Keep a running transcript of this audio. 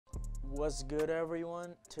What's good,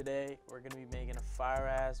 everyone? Today we're going to be making a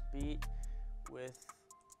fire-ass beat with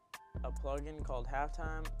a plugin called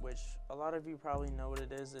HalfTime, which a lot of you probably know what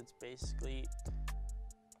it is. It's basically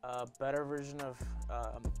a better version of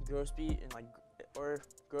Gross Beat, or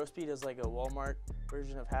Gross Beat is like a Walmart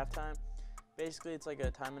version of HalfTime. Basically, it's like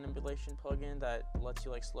a time manipulation plugin that lets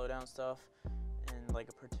you like slow down stuff in like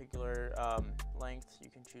a particular length. You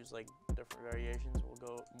can choose like different variations. We'll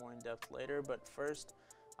go more in depth later, but first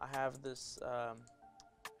I have this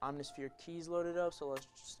Omnisphere keys loaded up, so let's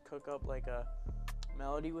just cook up like a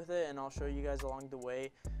melody with it, and I'll show you guys along the way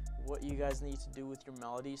what you guys need to do with your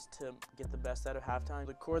melodies to get the best out of HalfTime.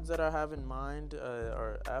 The chords that I have in mind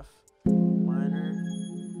are F minor,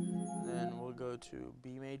 then we'll go to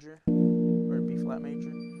B major, or B flat major,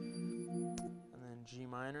 and then G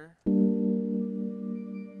minor,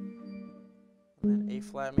 and then A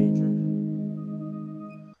flat major.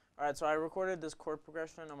 Alright, so I recorded this chord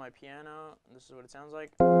progression on my piano, and this is what it sounds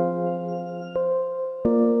like.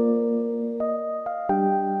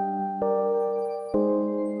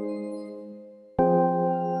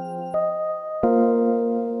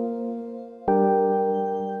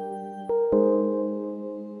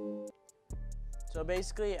 So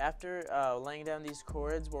basically, after laying down these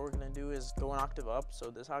chords, what we're going to do is go an octave up,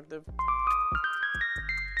 so this octave.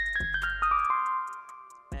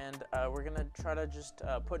 And we're gonna try to just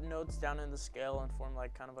put notes down in the scale and form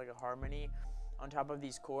like kind of like a harmony on top of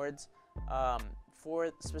these chords,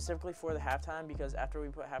 specifically for the HalfTime, because after we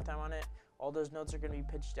put HalfTime on it, all those notes are gonna be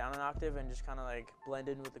pitched down an octave and just kind of like blend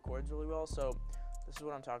in with the chords really well. So this is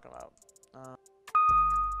what I'm talking about.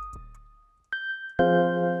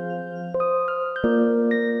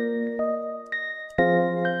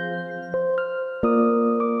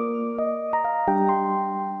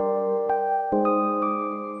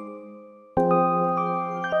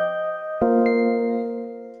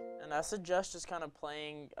 I suggest just kind of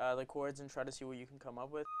playing the chords and try to see what you can come up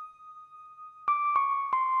with.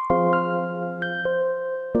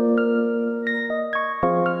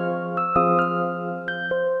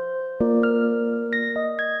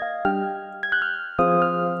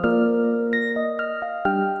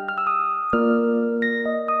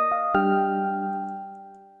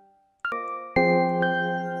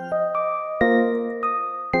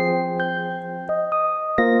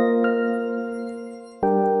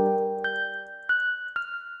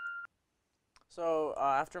 So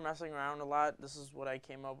after messing around a lot, this is what I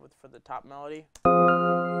came up with for the top melody.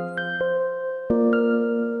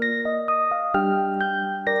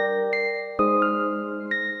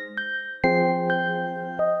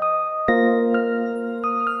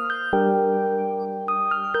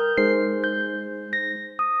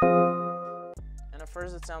 And at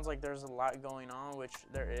first it sounds like there's a lot going on, which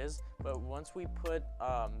there is, but once we put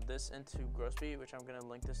this into Gross Beat, which I'm going to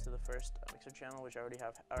link this to the first mixer channel, which I already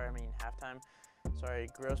have, HalfTime. Sorry,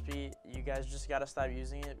 Gross Beat, you guys just gotta stop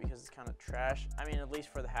using it because it's kind of trash. I mean, at least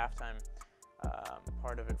for the HalfTime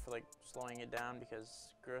part of it, for like slowing it down,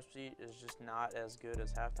 because Gross Beat is just not as good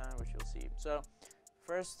as HalfTime, which you'll see. So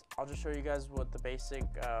first, I'll just show you guys what the basic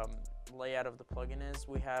layout of the plugin is.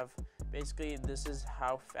 We have, basically, this is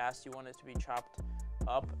how fast you want it to be chopped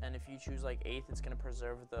up, and if you choose like eighth, it's gonna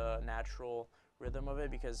preserve the natural rhythm of it,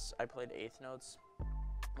 because I played eighth notes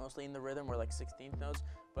mostly in the rhythm, or like 16th notes.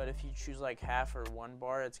 But if you choose like half or one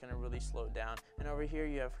bar, it's gonna really slow it down. And over here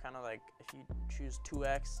you have kind of like, if you choose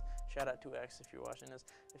 2x, shout out 2x if you're watching this,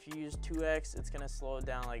 if you use 2x, it's gonna slow it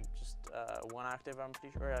down like just one octave, I'm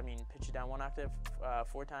pretty sure. I mean, pitch it down one octave.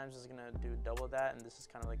 4 times is gonna do double that, and this is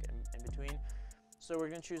kind of like in between. So we're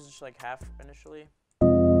gonna choose just like half initially.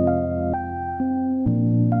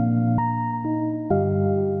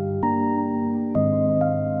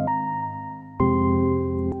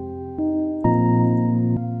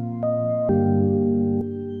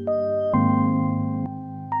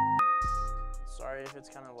 If it's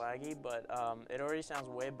kind of laggy, but it already sounds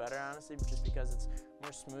way better, honestly, just because it's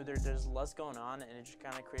more smoother. There's less going on, and it just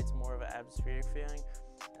kind of creates more of an atmospheric feeling.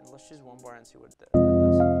 And let's choose one bar and see what it does.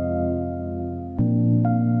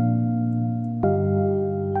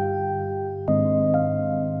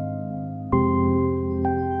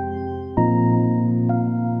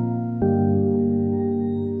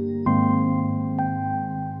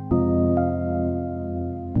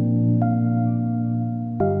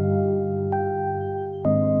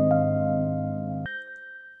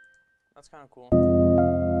 That's kind of cool.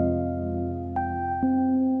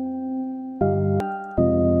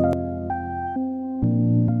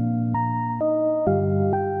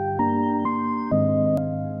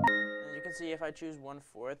 if I choose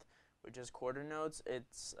 1/4, which is quarter notes, it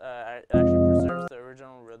actually preserves the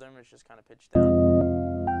original rhythm. It's just kind of pitched down.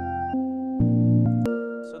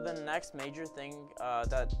 next major thing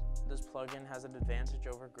that this plugin has an advantage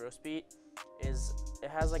over Grossbeat is it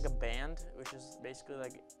has like a band, which is basically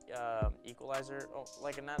like equalizer,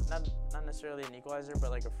 like not necessarily an equalizer, but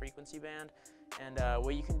like a frequency band. And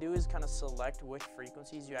what you can do is kind of select which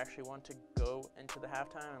frequencies you actually want to go into the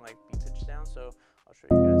halftime and like be pitched down. So I'll show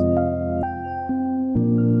you guys.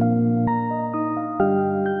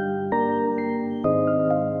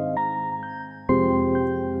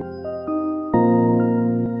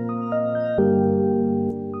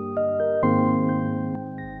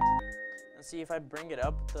 See, if I bring it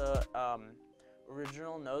up, the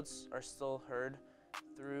original notes are still heard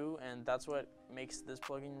through, and that's what makes this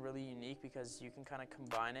plugin really unique, because you can kind of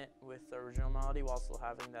combine it with the original melody while still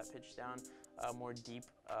having that pitch down, more deep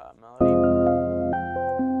melody.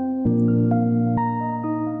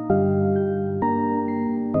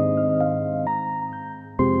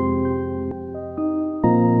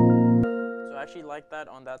 So I actually like that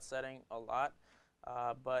on that setting a lot,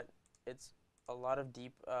 but it's a lot of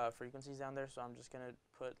deep frequencies down there, so I'm just gonna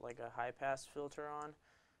put like a high pass filter on.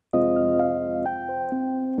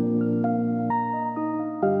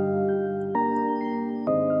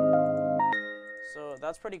 So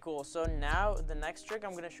that's pretty cool. So now the next trick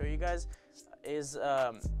I'm gonna show you guys is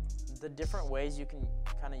the different ways you can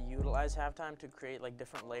kind of utilize halftime to create like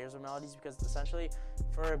different layers of melodies, because essentially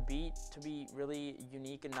for a beat to be really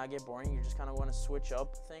unique and not get boring, you just kind of want to switch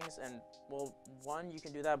up things. And well, one, you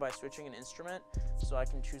can do that by switching an instrument, so I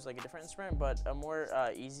can choose like a different instrument, but a more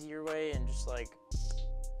easier way and just like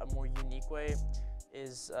a more unique way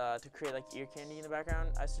is to create like ear candy in the background.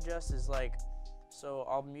 I suggest is like, so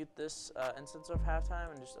I'll mute this instance of halftime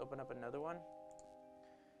and just open up another one.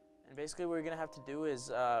 And basically what you're gonna have to do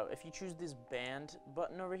is, if you choose this band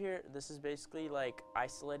button over here, this is basically like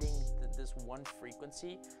isolating this one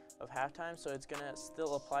frequency of halftime. So it's gonna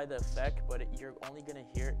still apply the effect, but you're only gonna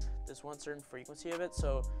hear this one certain frequency of it.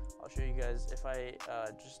 So I'll show you guys if I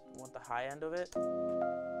just want the high end of it.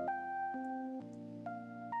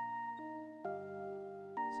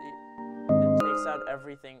 Out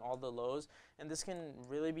everything, all the lows, and this can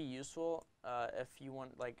really be useful if you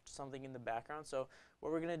want like something in the background. So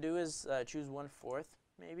what we're gonna do is choose 1/4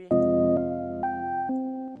 maybe.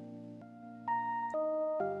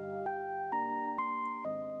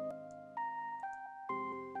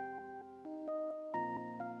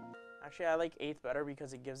 Actually, I like 1/8 better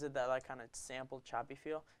because it gives it that like kind of sampled choppy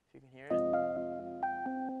feel, if you can hear it.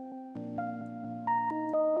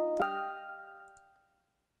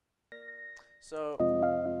 So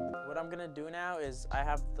what I'm gonna do now is I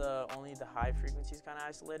have only the high frequencies kind of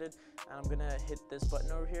isolated, and I'm gonna hit this button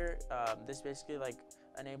over here. This basically like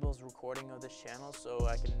enables recording of this channel, so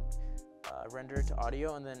I can render it to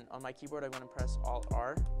audio. And then on my keyboard, I'm gonna press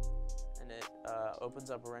Alt-R, and it opens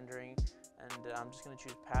up rendering. And I'm just gonna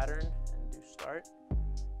choose pattern and do start.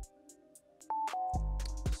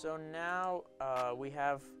 So now we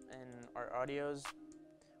have in our audios,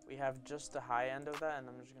 we have just the high end of that, and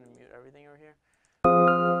I'm just gonna mute everything over here.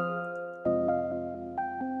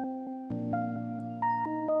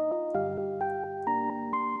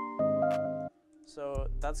 So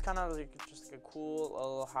that's kind of like just like a cool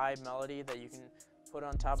little high melody that you can put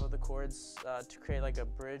on top of the chords to create like a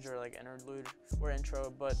bridge or like interlude or intro.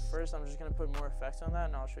 But first I'm just gonna put more effects on that,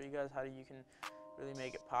 and I'll show you guys how you can really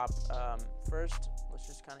make it pop. First, let's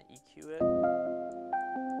just kind of EQ it.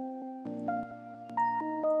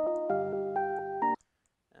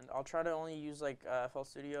 And I'll try to only use like FL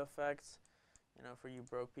Studio effects, you know, for you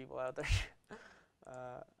broke people out there.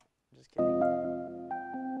 Just kidding.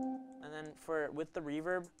 And then with the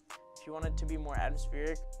reverb, if you want it to be more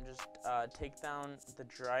atmospheric, just take down the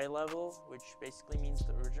dry level, which basically means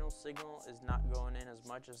the original signal is not going in as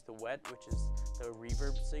much as the wet, which is the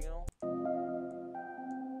reverb signal.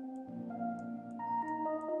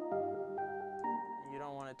 You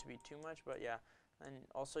don't want it to be too much, but yeah. And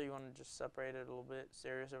also you want to just separate it a little bit,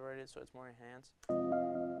 stereo separate it, so it's more enhanced.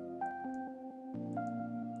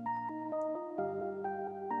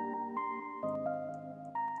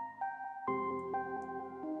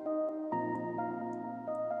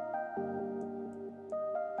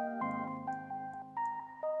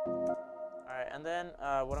 And then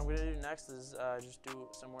what I'm going to do next is just do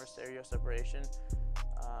some more stereo separation,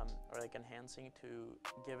 or like enhancing to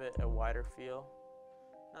give it a wider feel.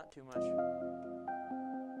 Not too much.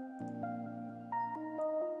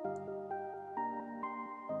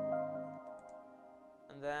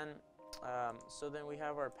 And then, so then we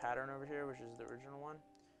have our pattern over here, which is the original one.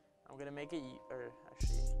 I'm going to make it, or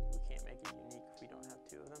actually we can't make it unique if we don't have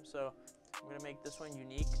two of them. So I'm going to make this one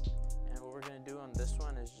unique. And what we're going to do on this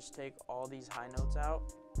one is just take all these high notes out.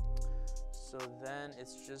 so then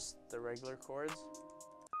it's just the regular chords.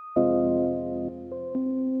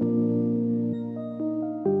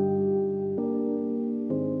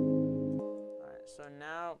 Alright, so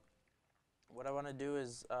now what I want to do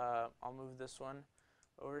is I'll move this one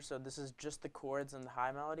over. So this is just the chords and the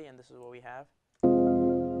high melody, and this is what we have.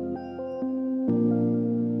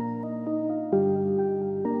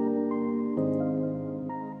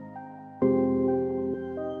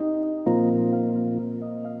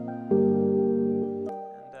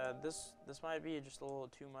 And this might be just a little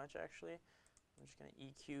too much actually. I'm just gonna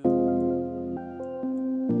EQ.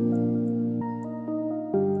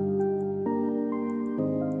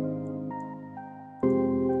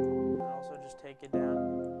 Take it down.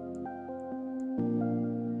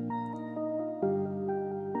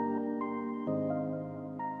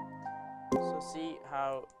 So see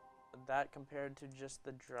how that compared to just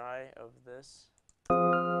the dry of this,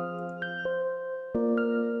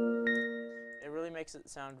 it really makes it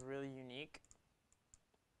sound really unique.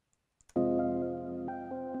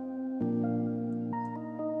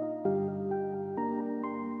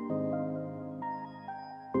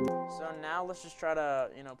 So now let's just try to,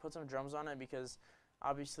 put some drums on it, because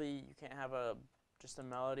obviously you can't have just a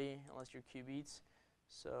melody unless you're Q beats.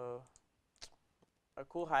 So a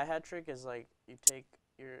cool hi-hat trick is like you take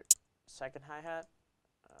your second hi-hat.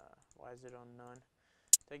 Why is it on none?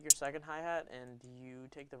 Take your second hi-hat and you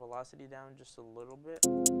take the velocity down just a little bit.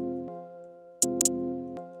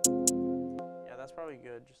 Yeah, that's probably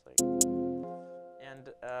good. Just like, and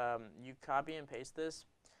you copy and paste this.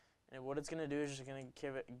 And what it's going to do is just going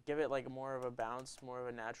to give it like more of a bounce, more of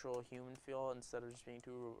a natural human feel instead of just being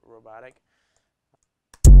too robotic.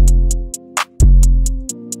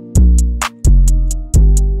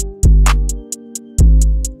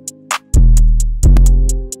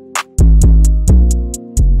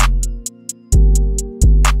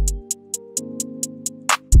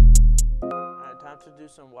 Alright, time to do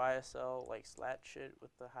some YSL like slat shit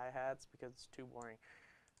with the hi-hats because it's too boring.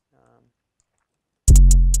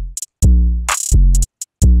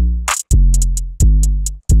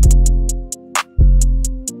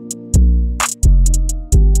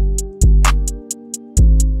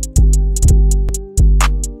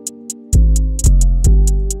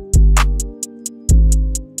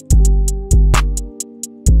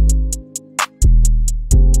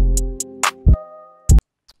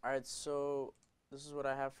 Alright, so this is what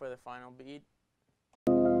I have for the final beat.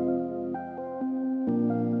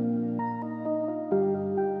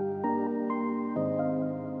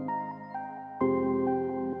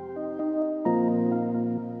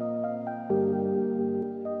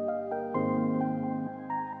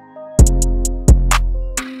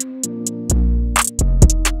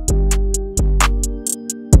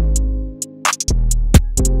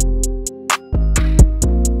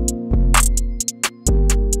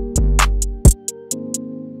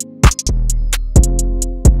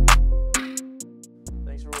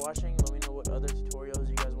 Watching. Let me know what other tutorials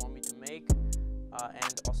you guys want me to make,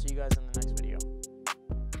 and I'll see you guys in the next video.